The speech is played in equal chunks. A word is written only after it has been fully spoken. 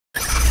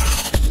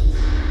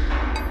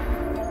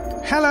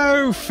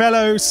Hello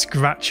fellow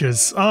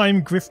Scratchers,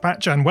 I'm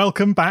Griffpatch and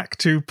welcome back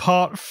to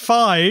part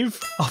 5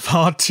 of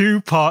our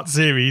 2-part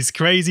series,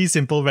 Crazy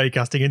Simple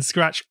Raycasting in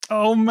Scratch.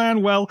 Oh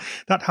man, well,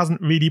 that hasn't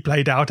really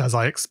played out as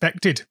I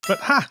expected. But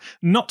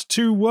not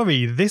to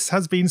worry, this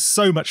has been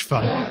so much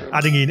fun.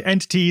 Adding in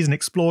entities and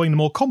exploring the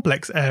more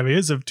complex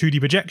areas of 2D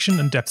projection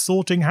and depth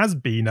sorting has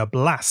been a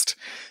blast.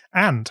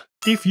 And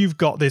if you've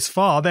got this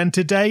far, then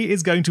today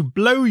is going to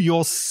blow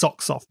your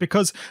socks off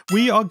because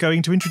we are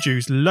going to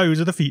introduce loads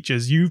of the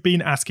features you've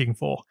been asking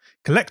for.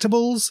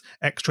 Collectables,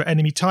 extra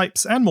enemy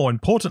types, and more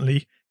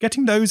importantly,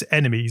 getting those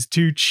enemies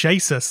to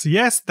chase us.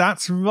 Yes,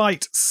 that's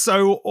right,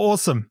 so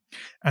awesome.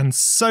 And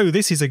so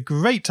this is a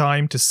great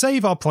time to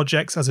save our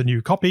projects as a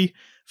new copy,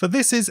 for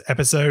this is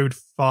episode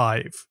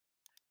 5.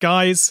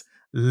 Guys,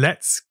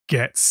 let's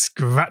get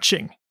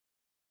scratching.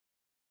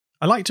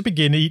 I like to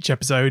begin each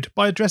episode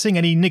by addressing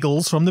any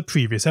niggles from the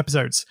previous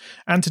episodes,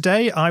 and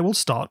today I will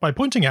start by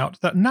pointing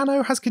out that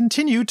Nano has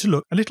continued to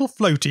look a little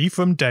floaty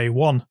from day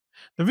one.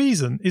 The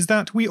reason is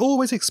that we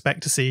always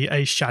expect to see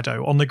a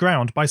shadow on the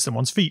ground by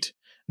someone's feet.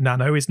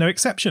 Nano is no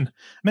exception.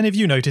 Many of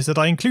you noticed that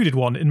I included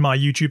one in my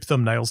YouTube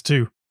thumbnails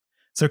too.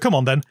 So come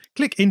on then,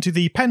 click into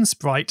the pen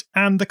sprite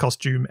and the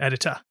costume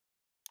editor.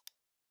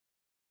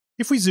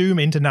 If we zoom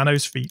into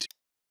Nano's feet,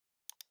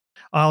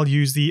 I'll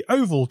use the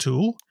oval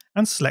tool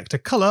and select a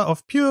colour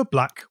of pure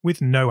black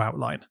with no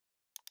outline.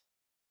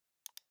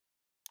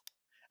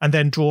 And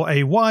then draw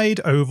a wide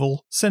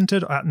oval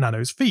centred at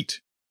Nano's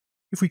feet.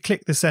 If we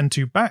click the send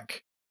to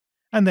back,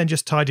 and then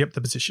just tidy up the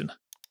position.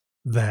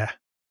 There.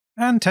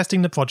 And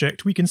testing the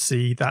project, we can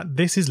see that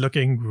this is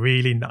looking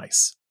really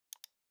nice.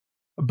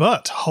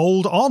 But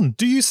hold on,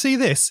 do you see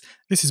this?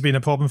 This has been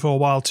a problem for a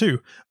while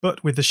too,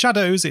 but with the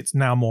shadows it's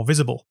now more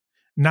visible.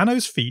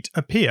 Nano's feet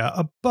appear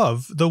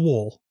above the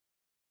wall.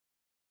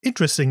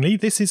 Interestingly,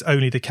 this is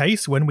only the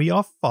case when we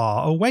are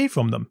far away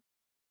from them.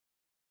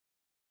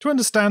 To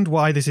understand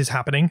why this is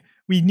happening,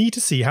 we need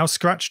to see how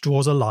Scratch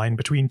draws a line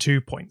between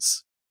 2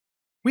 points.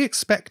 We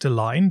expect a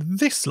line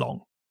this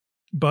long,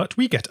 but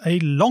we get a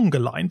longer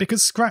line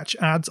because Scratch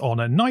adds on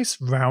a nice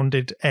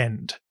rounded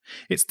end.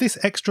 It's this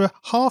extra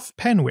half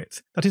pen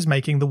width that is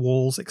making the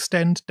walls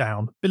extend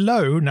down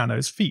below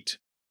Nano's feet.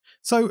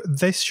 So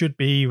this should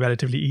be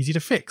relatively easy to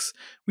fix.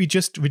 We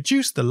just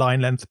reduce the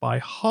line length by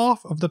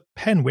half of the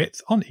pen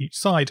width on each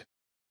side.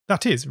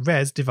 That is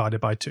res divided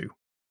by 2.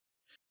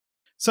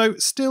 So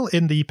still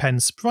in the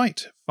pen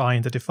sprite,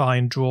 find the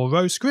define draw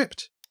row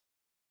script.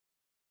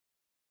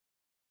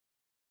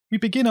 We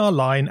begin our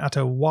line at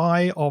a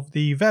y of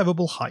the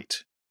variable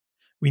height.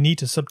 We need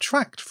to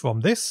subtract from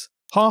this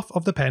half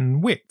of the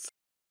pen width.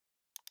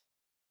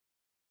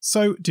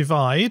 So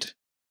divide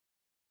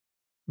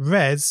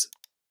res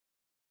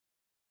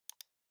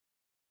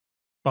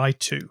by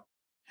 2,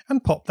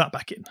 and pop that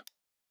back in.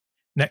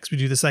 Next we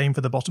do the same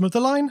for the bottom of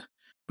the line,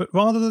 but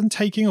rather than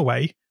taking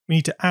away, we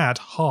need to add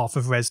half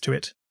of res to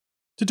it.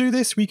 To do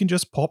this, we can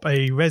just pop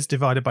a res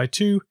divided by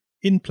 2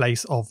 in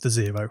place of the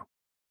 0.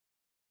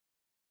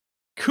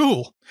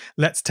 Cool,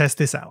 let's test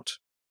this out.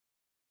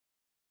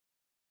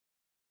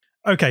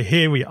 Okay,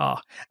 here we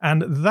are,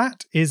 and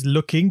that is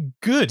looking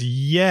good.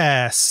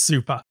 Yeah,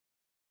 super.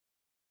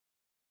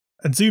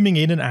 And zooming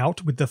in and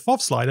out with the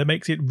FOV slider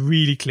makes it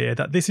really clear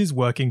that this is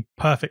working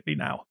perfectly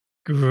now.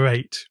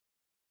 Great.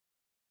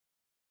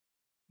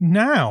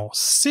 Now,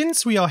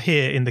 since we are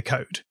here in the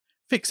code,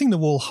 fixing the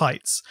wall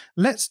heights,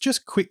 let's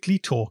just quickly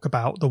talk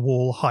about the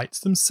wall heights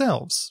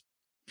themselves.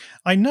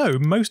 I know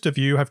most of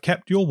you have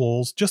kept your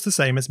walls just the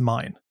same as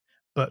mine,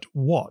 but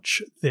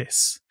watch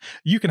this.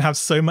 You can have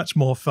so much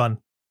more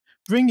fun.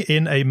 Bring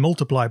in a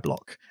multiply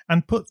block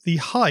and put the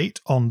height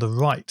on the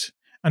right,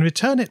 and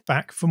return it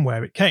back from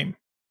where it came.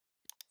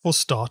 For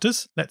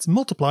starters, let's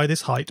multiply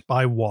this height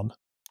by 1.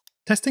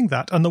 Testing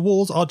that, and the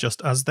walls are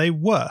just as they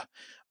were.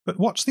 But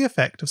watch the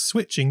effect of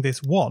switching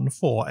this 1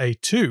 for a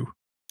 2.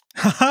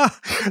 Haha!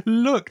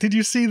 Look, did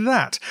you see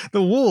that?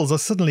 The walls are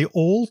suddenly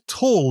all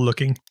tall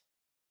looking.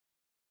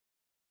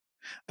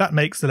 That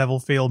makes the level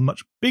feel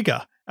much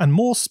bigger and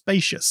more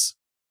spacious.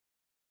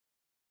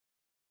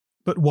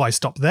 But why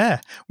stop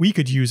there? We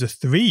could use a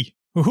 3.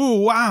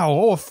 Ooh, wow,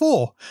 or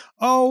 4.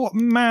 Oh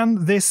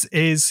man, this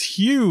is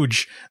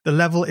huge. The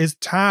level is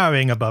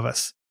towering above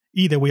us.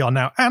 Either we are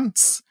now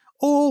ants,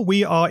 or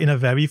we are in a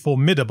very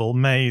formidable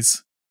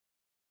maze.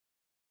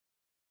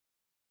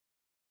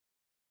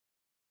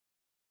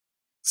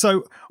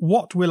 So,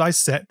 what will I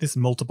set this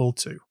multiple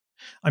to?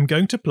 I'm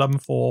going to plumb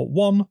for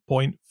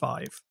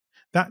 1.5.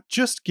 That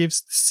just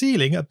gives the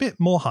ceiling a bit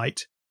more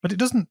height, but it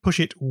doesn't push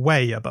it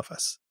way above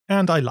us,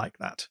 and I like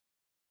that.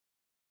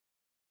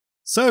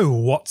 So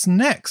what's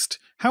next?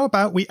 How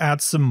about we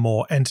add some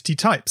more entity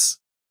types?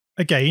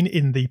 Again,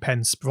 in the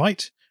pen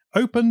sprite,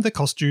 open the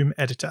costume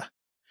editor.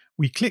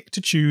 We click to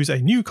choose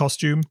a new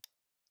costume.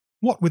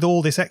 What with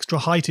all this extra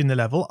height in the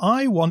level,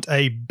 I want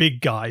a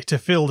big guy to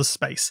fill the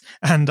space,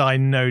 and I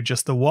know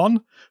just the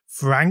one.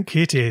 Frank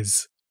it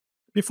is.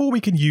 Before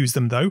we can use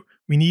them though,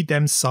 we need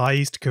them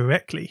sized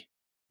correctly.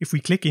 If we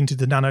click into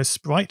the Nano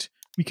sprite,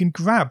 we can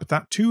grab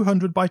that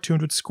 200 by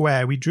 200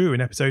 square we drew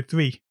in episode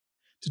 3.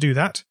 To do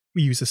that,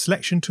 we use the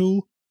selection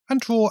tool and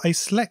draw a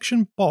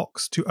selection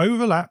box to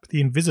overlap the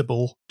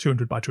invisible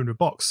 200 by 200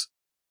 box.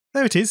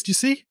 There it is, do you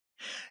see?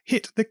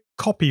 Hit the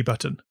copy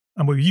button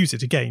and we'll use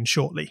it again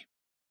shortly.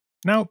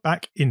 Now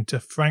back into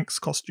Frank's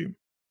costume.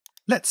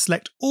 Let's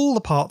select all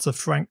the parts of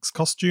Frank's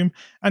costume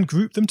and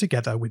group them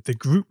together with the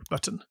group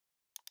button.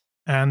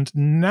 And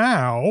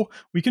now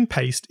we can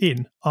paste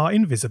in our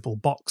invisible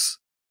box.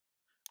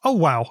 Oh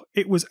wow,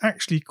 it was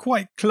actually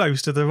quite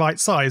close to the right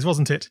size,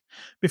 wasn't it?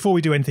 Before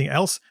we do anything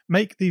else,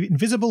 make the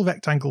invisible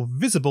rectangle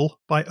visible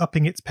by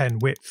upping its pen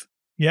width.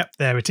 Yep,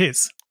 there it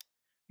is.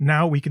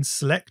 Now we can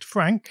select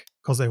Frank,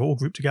 because they're all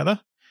grouped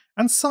together,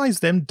 and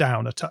size them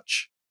down a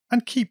touch,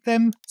 and keep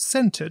them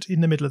centered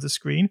in the middle of the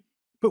screen,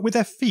 but with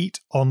their feet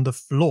on the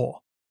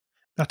floor.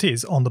 That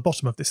is, on the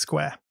bottom of this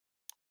square.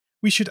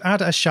 We should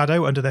add a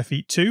shadow under their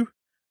feet too.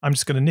 I'm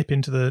just going to nip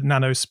into the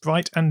Nano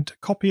sprite and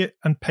copy it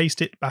and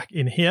paste it back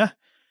in here.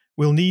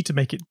 We'll need to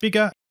make it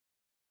bigger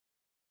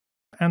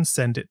and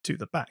send it to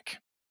the back.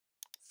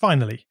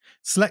 Finally,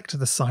 select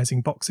the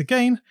sizing box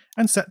again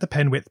and set the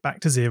pen width back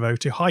to 0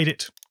 to hide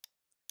it.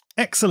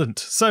 Excellent!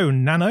 So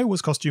Nano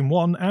was costume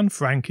 1 and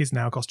Frank is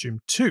now costume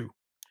 2.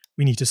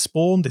 We need to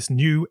spawn this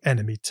new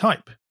enemy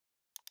type.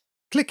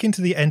 Click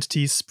into the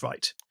Entities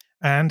sprite,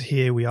 and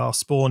here we are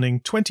spawning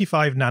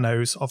 25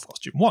 nanos of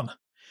costume 1.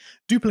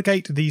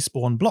 Duplicate the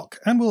spawn block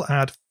and we'll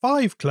add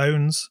 5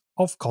 clones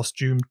of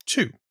costume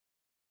 2.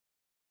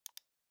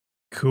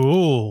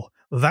 Cool,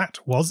 that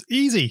was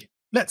easy.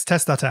 Let's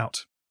test that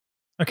out.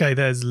 Okay,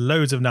 there's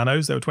loads of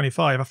nanos, there were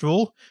 25 after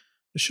all.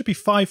 There should be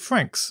 5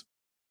 Franks.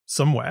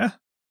 Somewhere.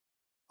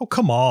 Oh,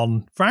 come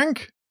on,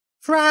 Frank?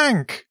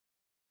 Frank!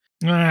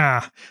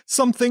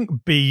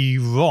 Something be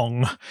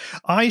wrong.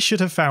 I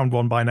should have found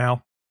one by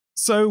now.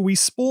 So we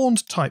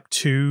spawned type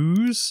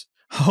 2s.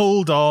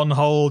 Hold on,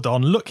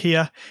 look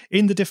here,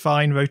 in the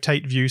define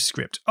rotate view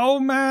script. Oh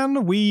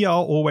man, we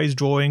are always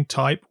drawing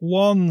type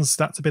 1s.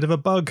 That's a bit of a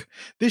bug.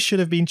 This should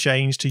have been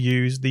changed to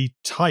use the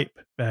type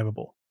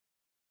variable.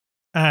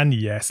 And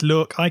yes,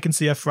 look, I can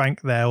see a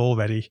Frank there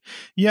already.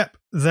 Yep,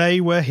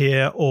 they were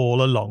here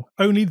all along,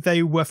 only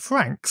they were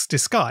Franks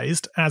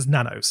disguised as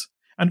nanos.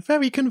 And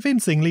very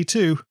convincingly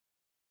too.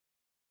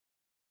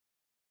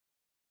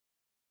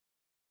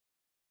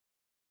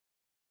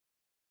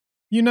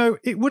 You know,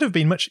 it would have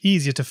been much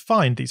easier to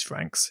find these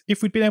Franks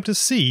if we'd been able to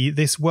see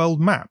this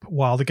world map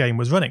while the game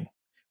was running,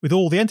 with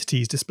all the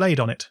entities displayed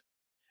on it.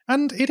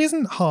 And it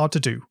isn't hard to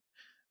do.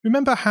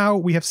 Remember how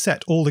we have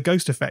set all the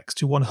ghost effects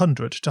to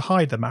 100 to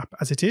hide the map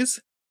as it is?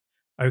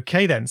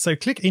 Okay then, so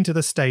click into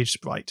the stage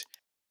sprite,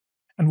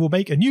 and we'll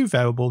make a new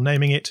variable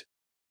naming it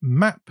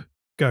map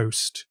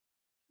ghost.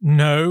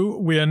 No,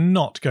 we are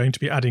not going to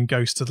be adding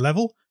ghosts to the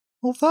level,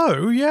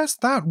 although, yes,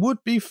 that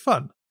would be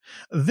fun.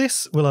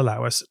 This will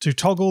allow us to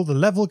toggle the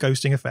level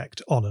ghosting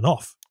effect on and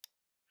off.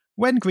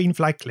 When green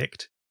flag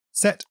clicked,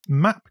 set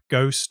map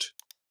ghost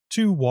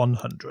to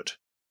 100.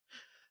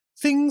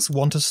 Things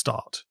want to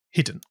start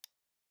hidden.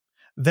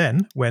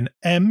 Then, when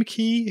M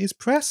key is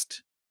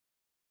pressed,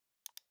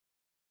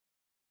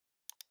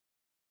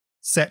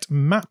 set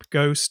map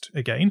ghost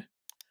again,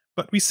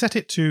 but we set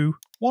it to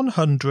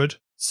 100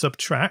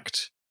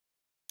 subtract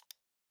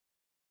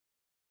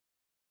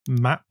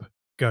map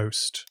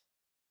ghost.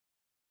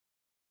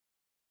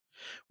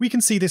 We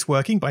can see this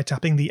working by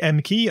tapping the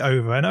M key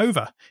over and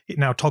over. It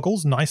now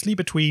toggles nicely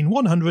between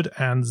 100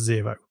 and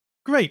 0.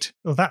 Great,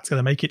 well, that's going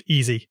to make it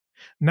easy.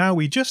 Now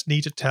we just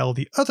need to tell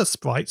the other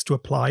sprites to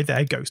apply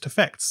their ghost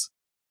effects.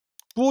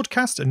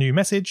 Broadcast a new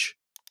message,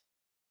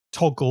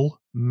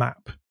 toggle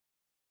map.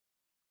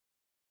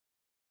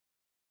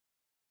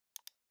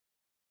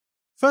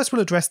 First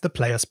we'll address the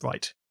player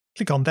sprite.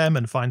 Click on them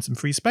and find some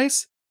free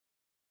space.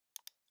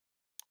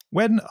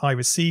 When I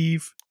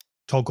receive,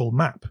 toggle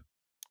map.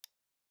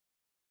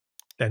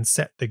 Then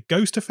set the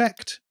ghost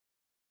effect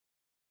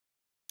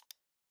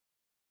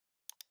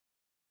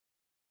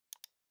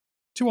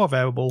to our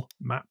variable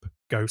map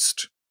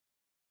ghost.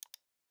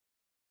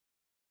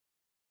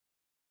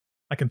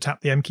 I can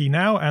tap the M key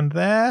now, and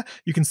there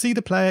you can see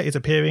the player is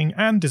appearing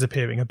and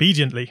disappearing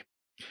obediently.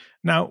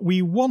 Now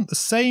we want the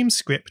same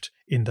script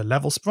in the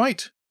level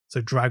sprite,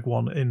 so drag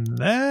one in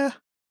there.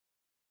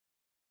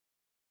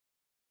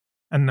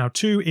 And now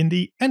 2 in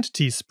the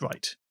entities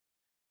sprite.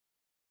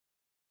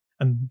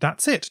 And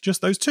that's it,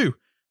 just those 2.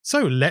 So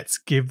let's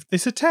give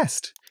this a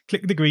test.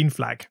 Click the green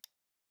flag.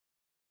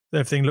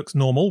 Everything looks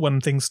normal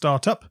when things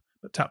start up,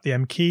 but tap the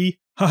M key.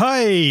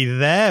 Hey,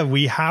 there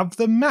we have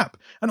the map.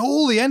 And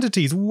all the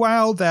entities,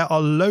 wow, there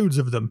are loads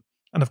of them.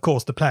 And of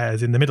course the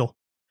players in the middle.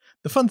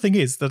 The fun thing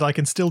is that I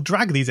can still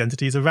drag these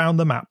entities around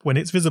the map when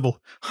it's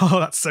visible. Oh,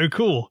 that's so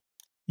cool.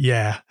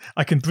 Yeah,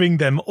 I can bring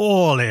them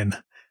all in.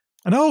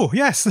 And oh,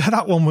 yes,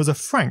 that one was a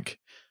Frank.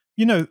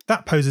 You know,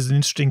 that poses an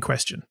interesting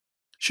question.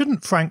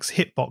 Shouldn't Frank's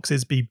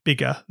hitboxes be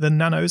bigger than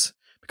Nano's?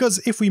 Because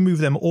if we move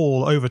them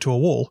all over to a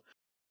wall,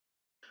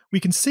 we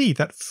can see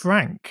that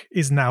Frank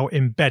is now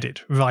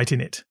embedded right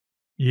in it.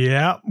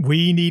 Yeah,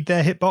 we need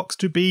their hitbox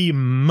to be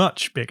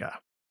much bigger.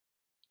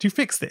 To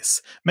fix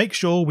this, make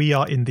sure we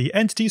are in the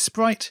entity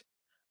sprite.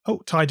 Oh,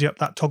 tidy up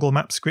that toggle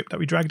map script that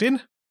we dragged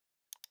in.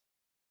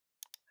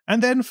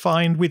 And then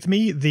find with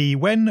me the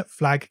when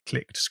flag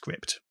clicked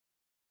script.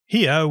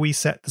 Here we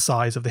set the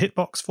size of the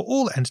hitbox for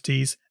all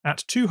entities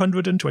at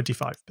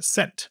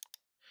 225%.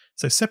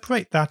 So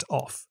separate that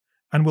off,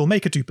 and we'll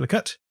make a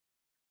duplicate.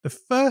 The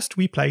first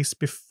we place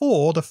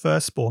before the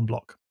first spawn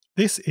block.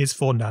 This is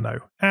for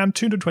Nano, and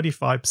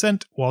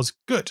 225% was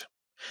good.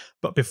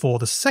 But before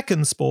the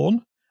second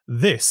spawn,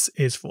 this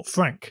is for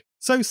Frank.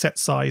 So set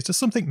size to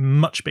something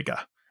much bigger.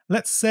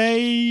 Let's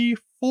say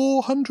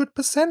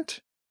 400%?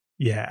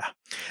 Yeah.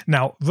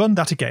 Now run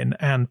that again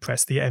and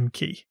press the M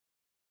key.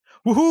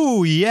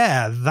 Woohoo!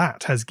 Yeah,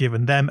 that has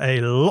given them a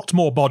lot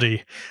more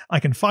body. I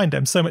can find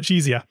them so much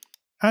easier.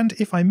 And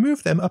if I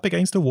move them up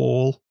against a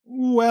wall,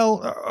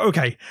 well,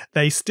 okay,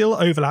 they still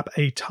overlap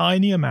a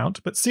tiny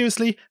amount, but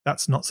seriously,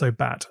 that's not so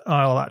bad.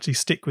 I'll actually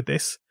stick with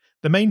this.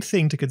 The main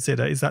thing to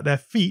consider is that their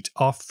feet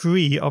are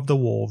free of the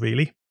wall,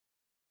 really.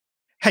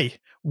 Hey,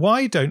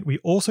 why don't we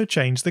also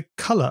change the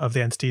colour of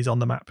the entities on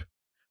the map?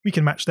 We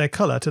can match their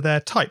colour to their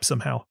type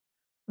somehow.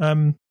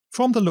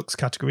 From the looks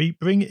category,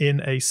 bring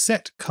in a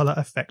set colour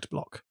effect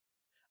block.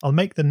 I'll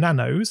make the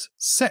Nanos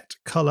set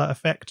colour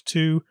effect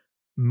to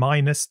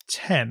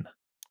 -10.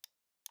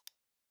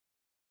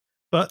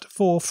 But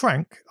for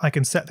Frank, I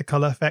can set the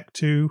colour effect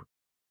to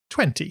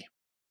 20.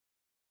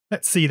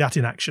 Let's see that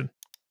in action.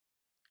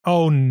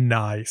 Oh,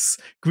 nice.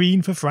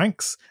 Green for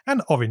Franks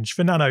and orange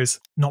for Nanos.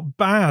 Not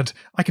bad.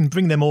 I can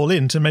bring them all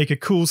in to make a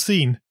cool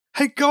scene.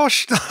 Hey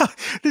gosh,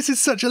 this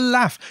is such a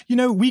laugh. You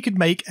know, we could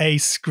make a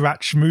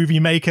Scratch movie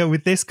maker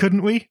with this,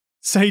 couldn't we?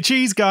 Say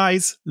cheese,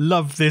 guys.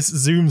 Love this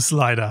zoom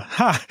slider.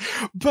 Ha!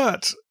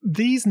 But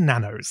these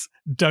Nanos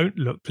don't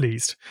look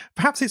pleased.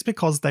 Perhaps it's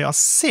because they are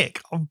sick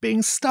of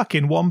being stuck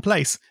in one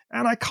place,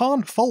 and I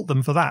can't fault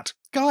them for that.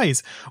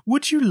 Guys,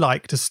 would you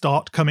like to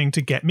start coming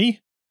to get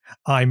me?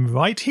 I'm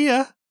right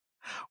here.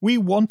 We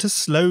want to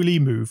slowly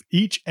move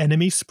each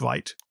enemy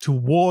sprite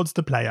towards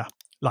the player,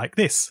 like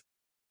this.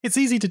 It's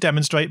easy to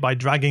demonstrate by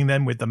dragging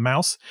them with the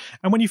mouse,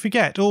 and when you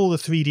forget all the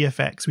 3D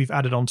effects we've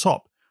added on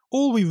top,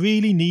 all we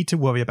really need to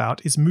worry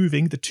about is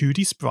moving the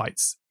 2D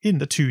sprites in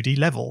the 2D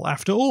level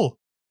after all.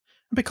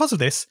 And because of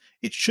this,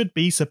 it should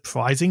be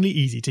surprisingly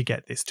easy to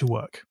get this to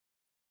work.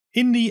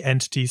 In the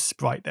Entities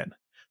sprite then,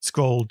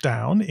 scroll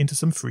down into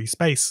some free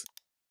space.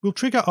 We'll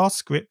trigger our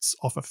scripts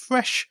off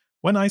afresh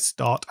when I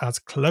start as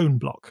clone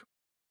block.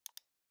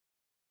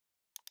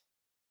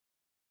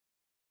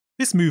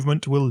 This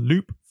movement will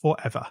loop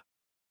forever.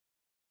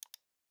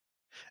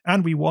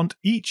 And we want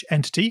each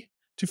entity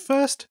to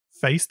first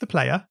face the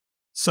player,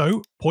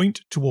 so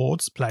point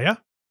towards player,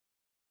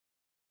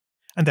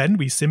 and then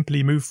we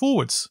simply move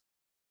forwards.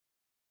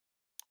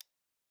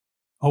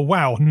 Oh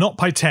wow, not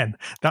by 10,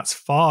 that's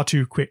far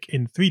too quick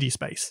in 3D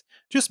space.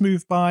 Just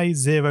move by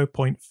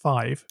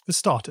 0.5 for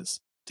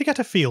starters, to get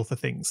a feel for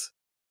things.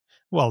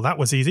 Well, that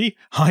was easy.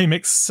 I'm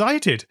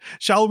excited.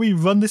 Shall we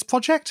run this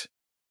project?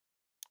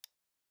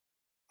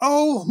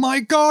 Oh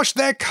my gosh,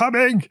 they're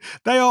coming!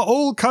 They are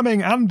all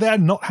coming and they're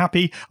not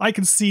happy. I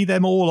can see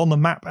them all on the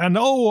map and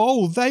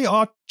oh, they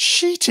are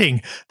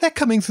cheating! They're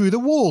coming through the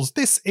walls.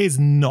 This is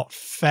not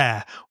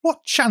fair.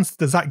 What chance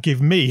does that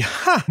give me?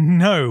 Ha!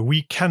 No,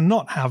 we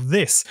cannot have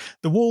this.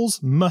 The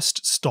walls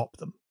must stop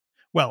them.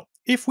 Well,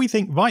 if we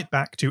think right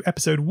back to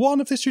episode 1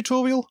 of this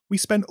tutorial, we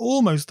spent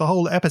almost the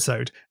whole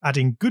episode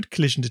adding good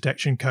collision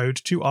detection code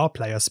to our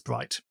player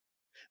sprite.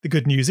 The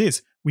good news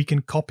is, we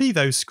can copy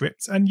those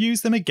scripts and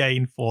use them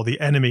again for the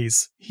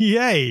enemies.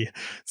 Yay!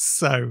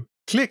 So,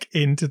 click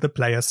into the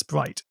player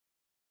sprite.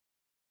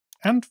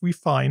 And we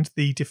find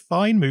the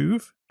define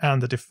move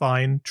and the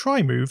define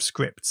try move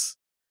scripts.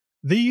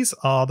 These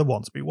are the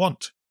ones we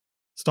want.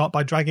 Start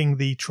by dragging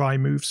the try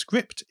move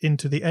script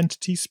into the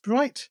entity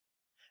sprite,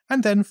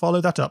 and then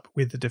follow that up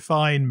with the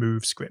define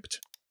move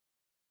script.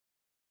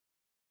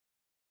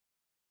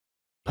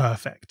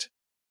 Perfect.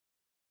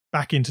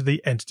 Back into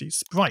the entity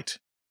sprite.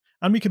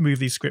 And we can move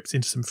these scripts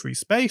into some free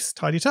space,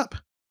 tidy it up.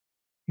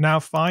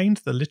 Now find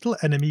the little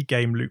enemy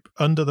game loop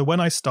under the when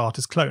I start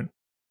as clone.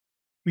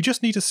 We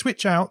just need to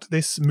switch out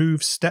this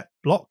move step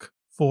block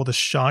for the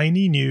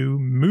shiny new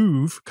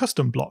move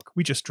custom block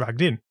we just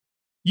dragged in.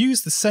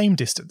 Use the same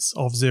distance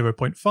of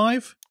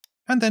 0.5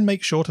 and then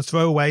make sure to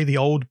throw away the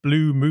old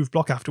blue move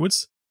block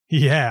afterwards.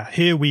 Yeah,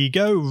 here we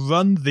go,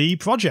 run the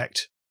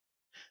project.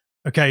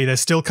 Okay, they're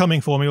still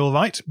coming for me all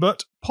right,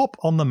 but pop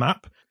on the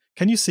map.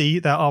 Can you see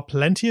there are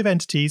plenty of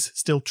entities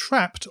still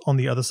trapped on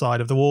the other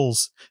side of the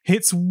walls?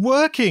 It's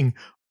working!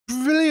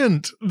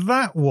 Brilliant!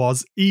 That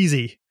was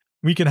easy.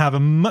 We can have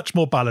a much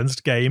more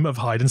balanced game of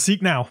hide and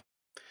seek now.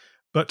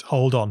 But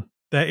hold on,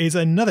 there is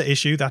another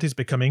issue that is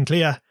becoming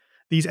clear.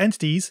 These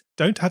entities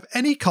don't have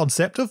any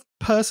concept of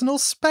personal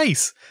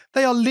space.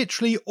 They are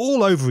literally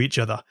all over each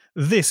other.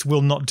 This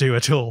will not do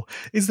at all.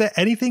 Is there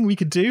anything we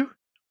could do?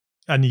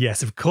 And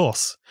yes, of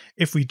course,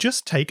 if we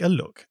just take a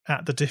look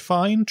at the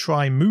define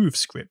try move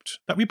script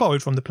that we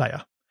borrowed from the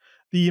player,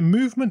 the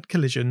movement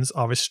collisions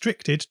are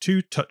restricted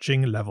to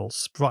touching level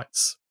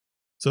sprites.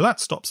 so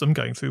that stops them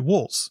going through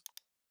walls.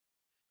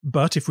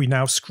 But if we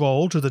now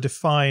scroll to the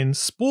define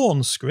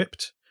spawn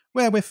script,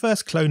 where we're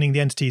first cloning the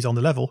entities on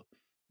the level,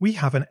 we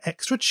have an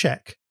extra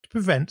check to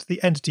prevent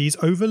the entities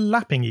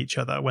overlapping each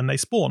other when they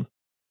spawn.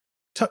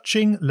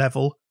 Touching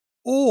level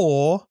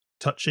or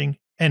touching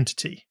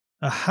entity.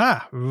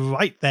 Aha,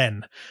 right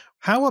then.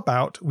 How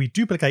about we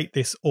duplicate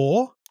this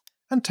OR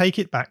and take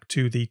it back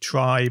to the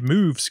try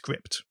move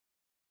script.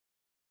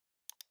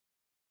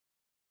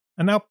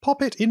 And now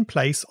pop it in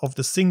place of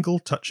the single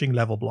touching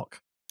level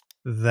block.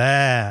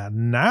 There,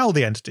 now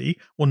the entity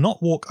will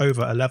not walk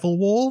over a level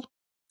wall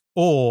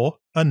or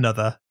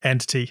another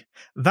entity.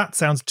 That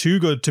sounds too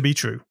good to be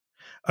true.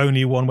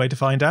 Only one way to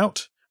find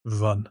out.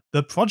 Run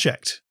the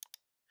project.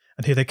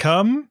 And here they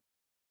come.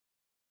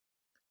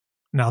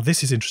 Now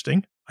this is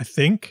interesting. I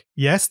think,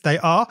 yes, they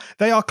are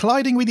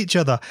colliding with each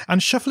other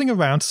and shuffling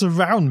around to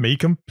surround me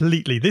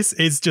completely. This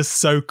is just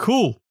so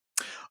cool.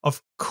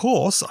 Of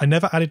course, I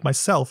never added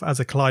myself as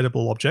a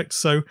collidable object,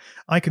 so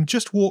I can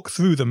just walk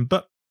through them,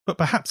 but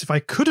perhaps if I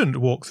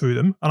couldn't walk through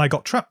them and I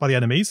got trapped by the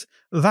enemies,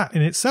 that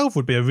in itself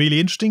would be a really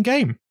interesting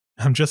game.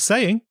 I'm just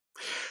saying.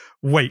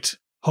 Wait,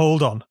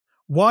 hold on.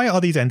 Why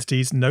are these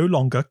entities no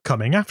longer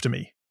coming after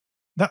me?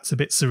 That's a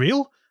bit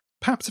surreal.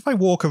 Perhaps if I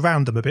walk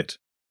around them a bit.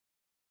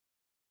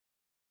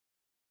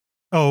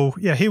 Oh,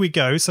 yeah, here we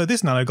go. So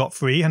this Nano got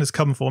free and has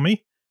come for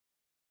me.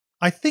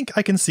 I think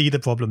I can see the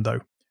problem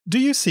though. Do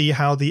you see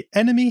how the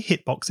enemy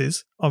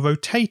hitboxes are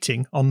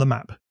rotating on the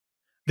map?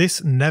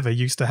 This never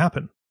used to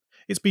happen.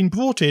 It's been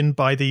brought in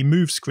by the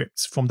move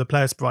scripts from the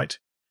player sprite.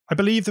 I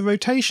believe the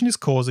rotation is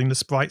causing the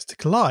sprites to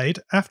collide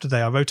after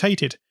they are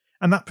rotated,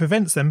 and that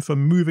prevents them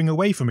from moving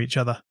away from each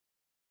other.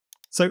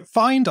 So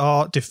find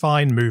our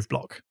define move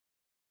block.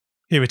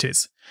 Here it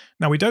is.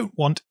 Now we don't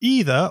want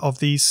either of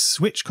these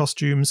switch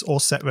costumes or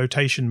set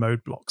rotation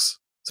mode blocks.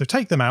 So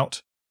take them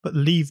out, but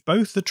leave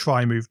both the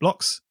try move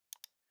blocks,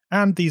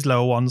 and these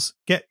lower ones,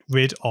 get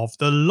rid of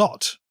the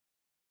lot.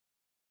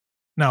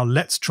 Now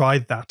let's try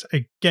that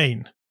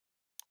again.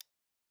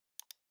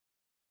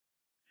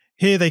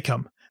 Here they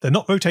come. They're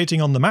not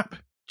rotating on the map.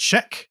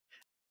 Check.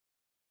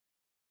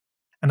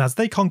 And as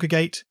they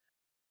congregate,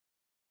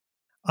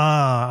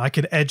 I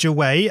can edge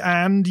away,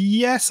 and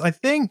yes, I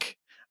think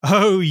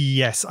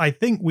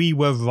we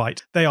were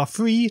right. They are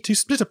free to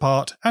split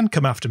apart and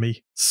come after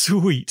me.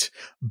 Sweet.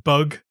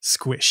 Bug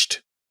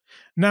squished.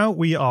 Now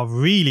we are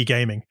really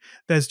gaming.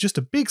 There's just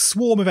a big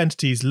swarm of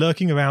entities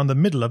lurking around the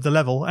middle of the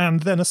level,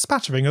 and then a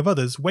spattering of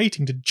others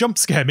waiting to jump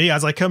scare me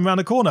as I come round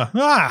a corner.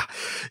 Ah!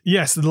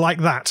 Yes, like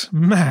that.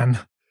 Man.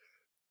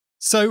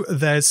 So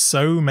there's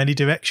so many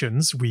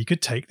directions we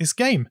could take this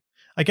game.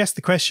 I guess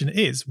the question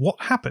is, what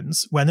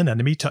happens when an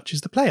enemy touches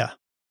the player?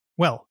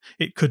 Well,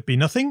 it could be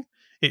nothing.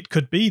 It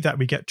could be that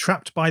we get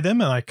trapped by them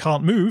and I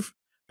can't move.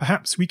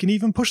 Perhaps we can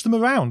even push them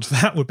around.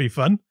 That would be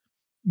fun.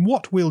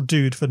 What we'll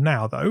do for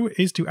now, though,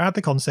 is to add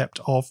the concept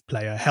of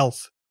player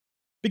health.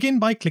 Begin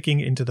by clicking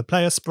into the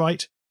player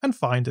sprite and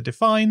find the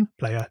define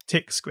player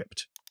tick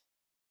script.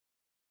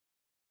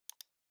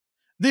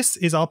 This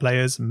is our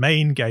player's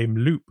main game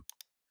loop.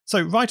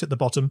 So right at the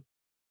bottom,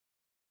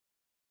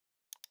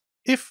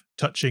 if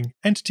touching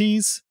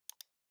entities,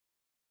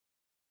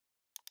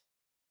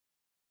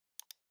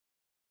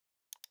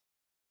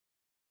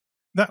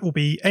 that will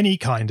be any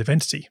kind of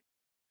entity.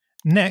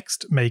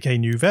 Next, make a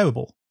new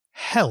variable,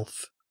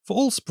 health, for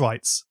all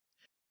sprites.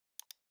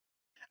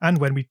 And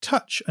when we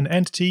touch an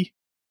entity,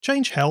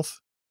 change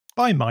health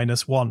by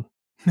 -1.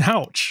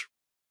 Ouch!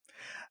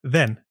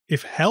 Then,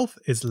 if health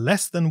is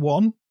less than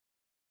 1,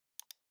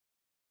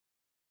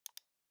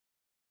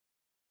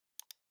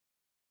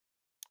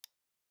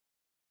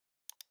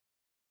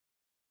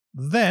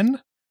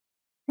 then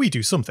we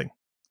do something.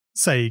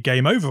 Say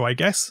game over, I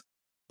guess.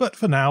 But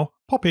for now,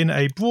 pop in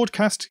a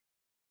broadcast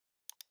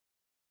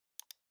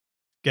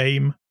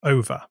game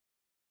over.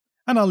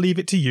 And I'll leave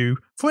it to you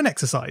for an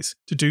exercise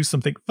to do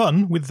something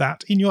fun with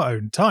that in your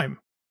own time.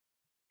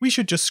 We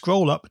should just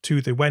scroll up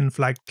to the when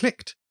flag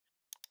clicked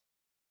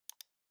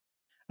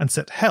and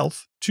set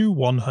health to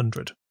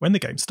 100 when the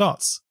game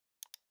starts.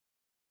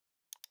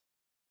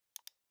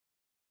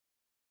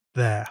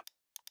 There.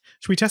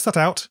 Should we test that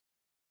out?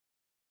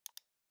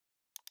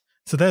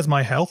 So there's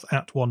my health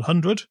at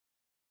 100.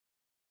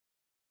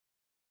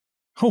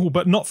 Oh,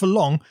 but not for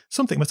long.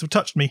 Something must have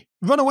touched me.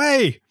 Run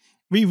away!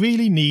 We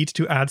really need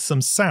to add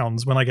some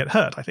sounds when I get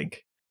hurt, I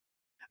think.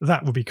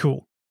 That would be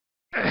cool.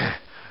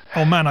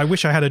 Oh man, I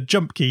wish I had a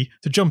jump key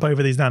to jump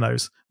over these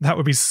nanos. That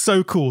would be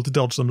so cool to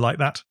dodge them like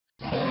that.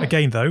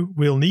 Again though,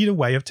 we'll need a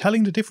way of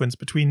telling the difference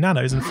between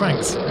nanos and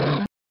franks.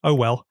 Oh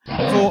well,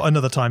 for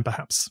another time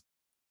perhaps.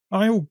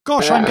 Oh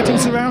gosh, I'm getting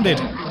surrounded!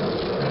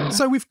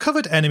 So we've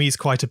covered enemies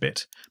quite a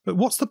bit, but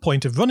what's the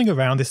point of running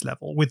around this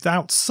level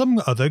without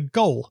some other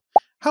goal?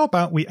 How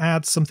about we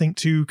add something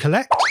to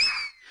collect?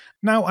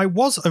 Now, I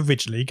was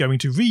originally going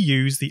to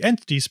reuse the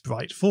entity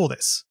sprite for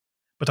this,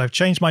 but I've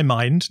changed my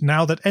mind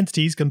now that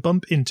entities can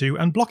bump into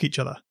and block each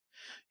other.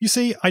 You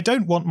see, I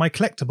don't want my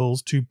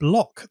collectibles to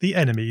block the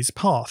enemy's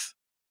path,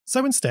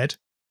 so instead,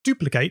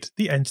 duplicate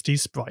the entity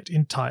sprite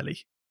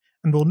entirely.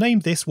 and we'll name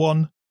this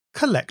one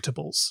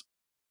Collectables.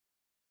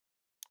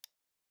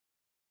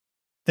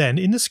 Then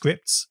in the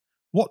scripts,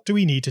 what do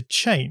we need to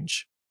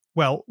change?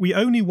 Well, we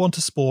only want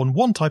to spawn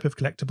one type of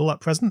collectible at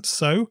present,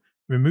 so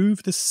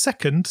remove the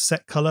second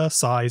set colour,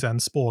 size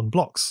and spawn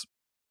blocks.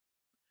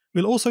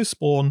 We'll also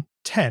spawn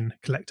 10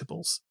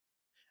 collectibles,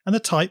 and the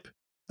type,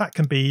 that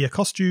can be a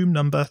costume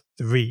number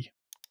 3.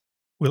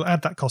 We'll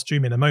add that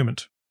costume in a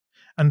moment.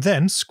 And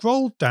then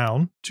scroll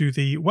down to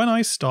the When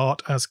I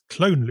Start as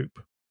Clone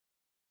loop.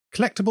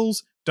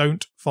 Collectibles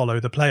don't follow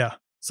the player,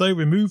 so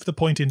remove the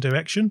point in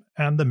direction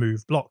and the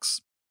move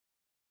blocks.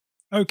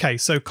 Okay,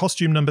 so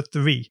costume number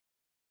 3.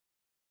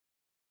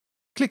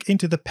 Click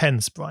into the pen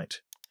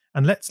sprite,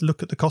 and let's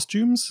look at the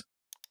costumes.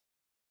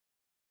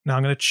 Now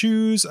I'm going to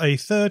choose a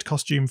third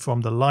costume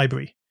from the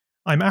library.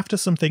 I'm after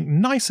something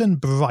nice and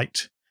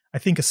bright. I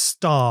think a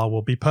star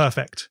will be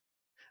perfect.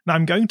 Now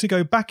I'm going to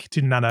go back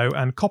to Nano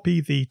and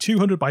copy the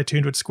 200 by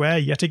 200 square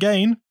yet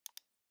again.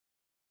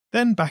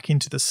 Then back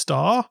into the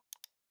star.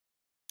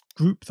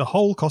 Group the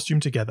whole costume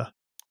together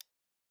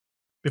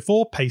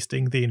before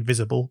pasting the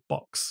invisible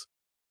box.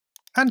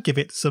 And give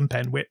it some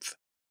pen width.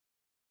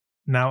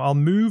 Now I'll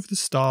move the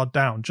star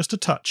down just a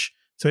touch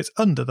so it's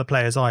under the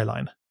player's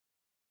eyeline.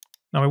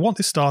 Now I want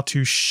this star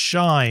to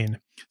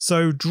shine,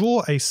 so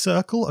draw a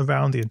circle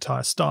around the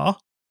entire star.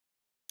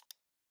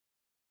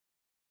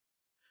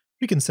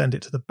 We can send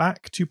it to the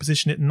back to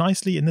position it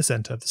nicely in the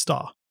centre of the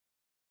star,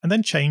 and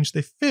then change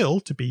the fill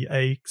to be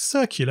a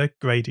circular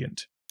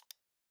gradient.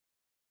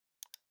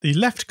 The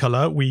left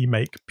colour we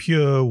make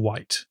pure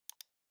white,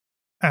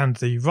 and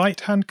the right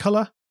hand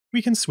colour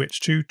we can switch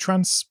to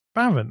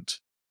transparent,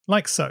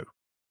 like so.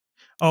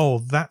 Oh,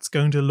 that's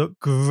going to look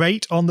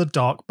great on the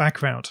dark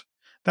background.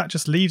 That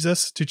just leaves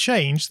us to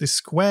change the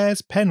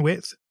square's pen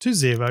width to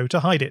 0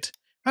 to hide it,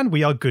 and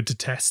we are good to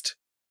test.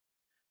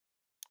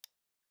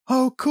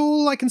 Oh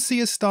cool, I can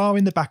see a star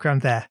in the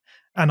background there,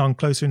 and on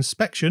closer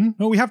inspection,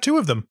 we have 2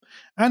 of them,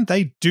 and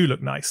they do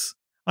look nice.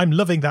 I'm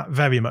loving that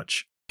very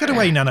much. Get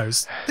away,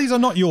 Nanos. These are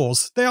not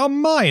yours, they are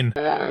mine.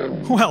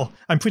 Well,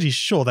 I'm pretty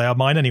sure they are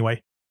mine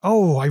anyway.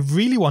 Oh, I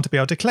really want to be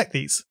able to collect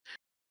these.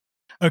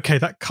 Okay,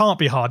 that can't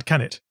be hard, can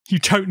it? You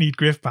don't need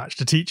Griffpatch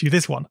to teach you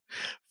this one.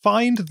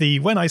 Find the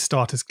When I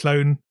Start as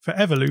Clone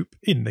Forever loop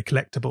in the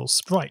Collectables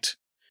sprite.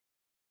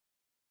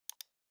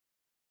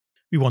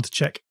 We want to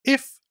check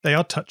if they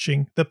are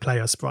touching the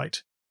player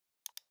sprite.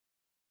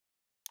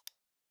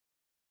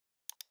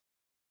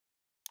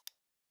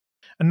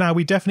 And now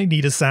we definitely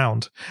need a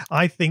sound.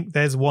 I think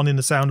there's one in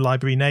the sound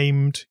library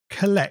named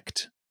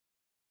Collect.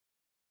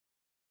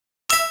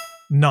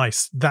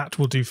 Nice, that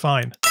will do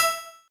fine.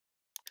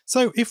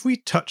 So if we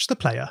touch the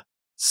player,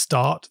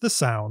 start the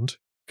sound,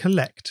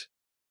 collect.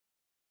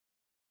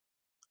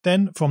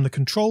 Then from the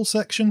control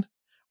section,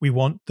 we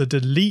want the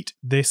delete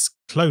this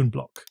clone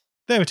block.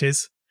 There it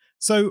is.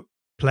 So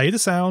play the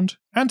sound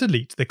and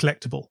delete the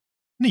collectible.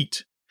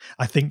 Neat.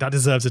 I think that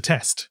deserves a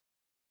test.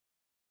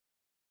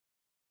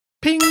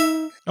 Ping!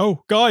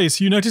 Oh, guys,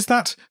 you noticed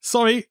that?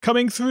 Sorry,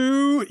 coming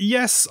through.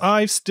 Yes,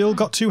 I've still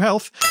got 2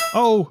 health.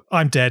 Oh,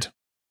 I'm dead.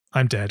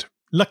 I'm dead.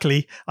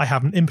 Luckily, I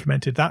haven't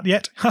implemented that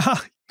yet.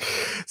 Haha.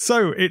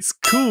 So it's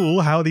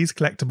cool how these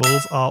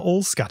collectibles are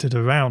all scattered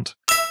around,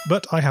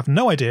 but I have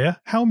no idea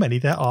how many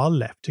there are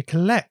left to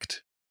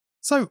collect.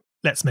 So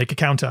let's make a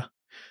counter.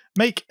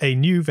 Make a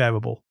new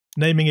variable,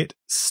 naming it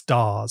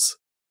stars,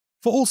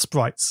 for all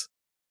sprites.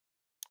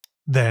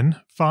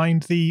 Then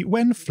find the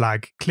when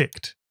flag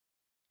clicked.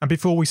 And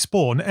before we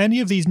spawn any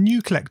of these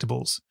new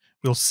collectibles,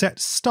 we'll set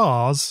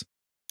stars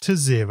to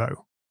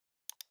 0.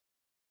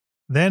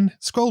 Then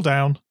scroll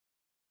down,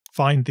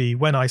 find the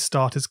When I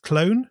Start as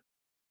Clone,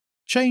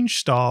 change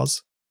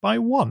stars by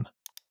 1.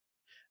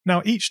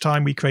 Now each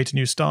time we create a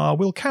new star,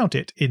 we'll count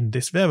it in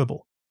this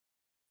variable.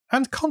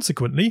 And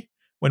consequently,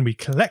 when we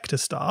collect a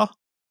star,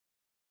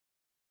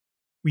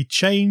 we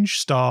change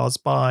stars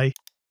by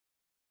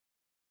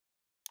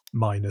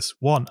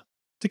 -1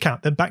 to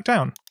count them back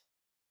down.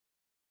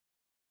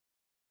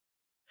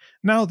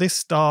 Now this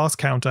stars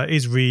counter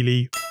is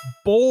really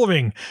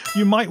boring.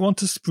 You might want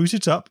to spruce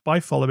it up by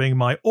following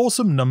my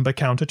awesome number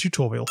counter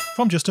tutorial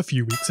from just a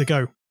few weeks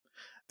ago.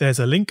 There's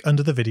a link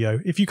under the video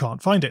if you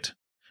can't find it.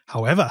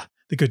 However,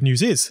 the good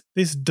news is,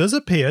 this does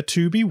appear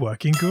to be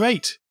working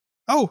great.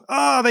 Oh,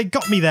 they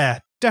got me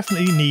there.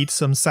 Definitely need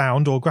some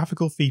sound or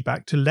graphical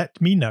feedback to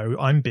let me know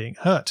I'm being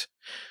hurt.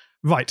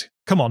 Right,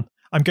 come on.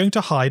 I'm going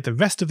to hide the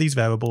rest of these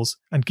variables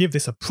and give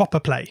this a proper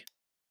play.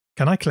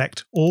 Can I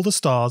collect all the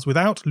stars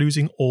without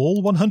losing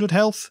all 100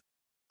 health?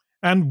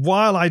 And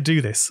while I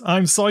do this,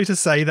 I'm sorry to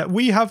say that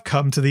we have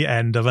come to the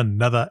end of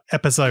another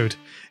episode.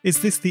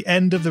 Is this the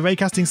end of the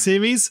Raycasting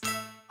series?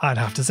 I'd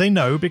have to say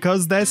no,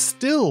 because there's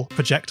still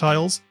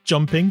projectiles,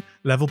 jumping,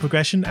 level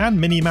progression, and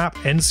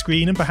minimap, end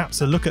screen, and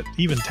perhaps a look at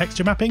even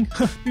texture mapping.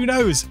 Who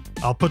knows?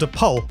 I'll put a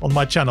poll on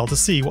my channel to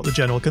see what the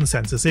general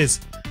consensus is.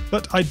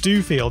 But I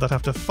do feel that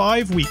after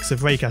 5 weeks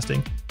of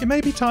Raycasting, it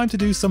may be time to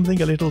do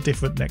something a little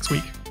different next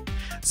week.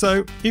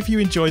 So if you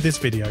enjoyed this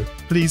video,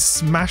 please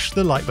smash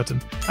the like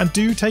button and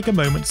do take a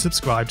moment to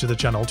subscribe to the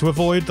channel to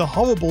avoid the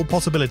horrible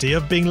possibility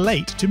of being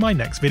late to my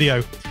next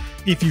video.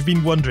 If you've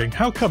been wondering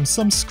how come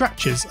some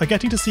scratchers are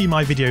getting to see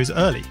my videos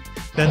early,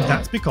 then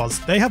that's because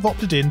they have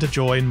opted in to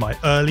join my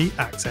early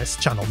access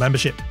channel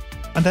membership.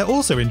 And they're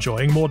also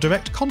enjoying more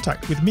direct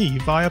contact with me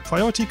via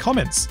priority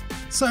comments.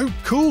 So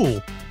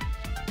cool!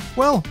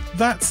 Well,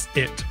 that's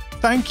it.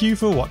 Thank you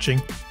for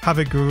watching. Have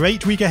a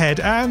great week ahead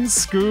and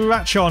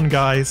scratch on,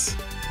 guys!